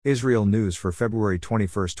Israel News for February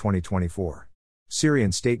 21, 2024.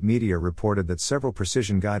 Syrian state media reported that several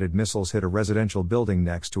precision-guided missiles hit a residential building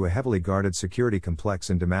next to a heavily guarded security complex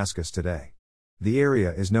in Damascus today. The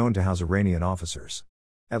area is known to house Iranian officers.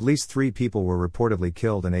 At least 3 people were reportedly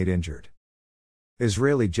killed and 8 injured.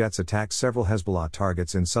 Israeli jets attacked several Hezbollah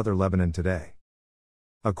targets in southern Lebanon today.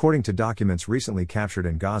 According to documents recently captured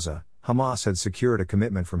in Gaza, Hamas had secured a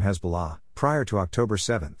commitment from Hezbollah, prior to October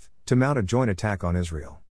 7, to mount a joint attack on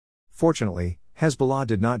Israel. Fortunately, Hezbollah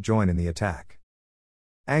did not join in the attack.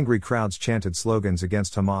 Angry crowds chanted slogans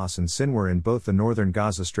against Hamas and Sinwar in both the northern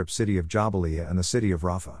Gaza Strip city of Jabalia and the city of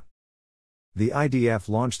Rafah. The IDF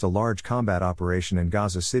launched a large combat operation in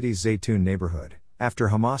Gaza City's Zaytun neighborhood, after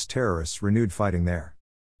Hamas terrorists renewed fighting there.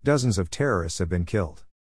 Dozens of terrorists have been killed.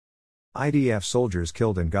 IDF soldiers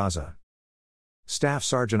killed in Gaza. Staff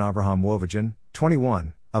Sergeant Abraham Wovajan,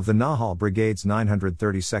 21, of the Nahal Brigade's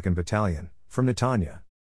 932nd Battalion, from Netanya.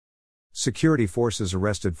 Security forces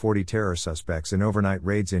arrested 40 terror suspects in overnight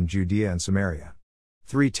raids in Judea and Samaria.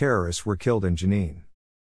 3 terrorists were killed in Jenin.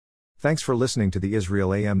 Thanks for listening to the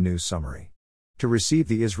Israel AM News Summary. To receive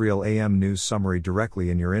the Israel AM News Summary directly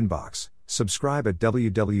in your inbox, subscribe at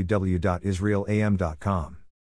www.israelam.com.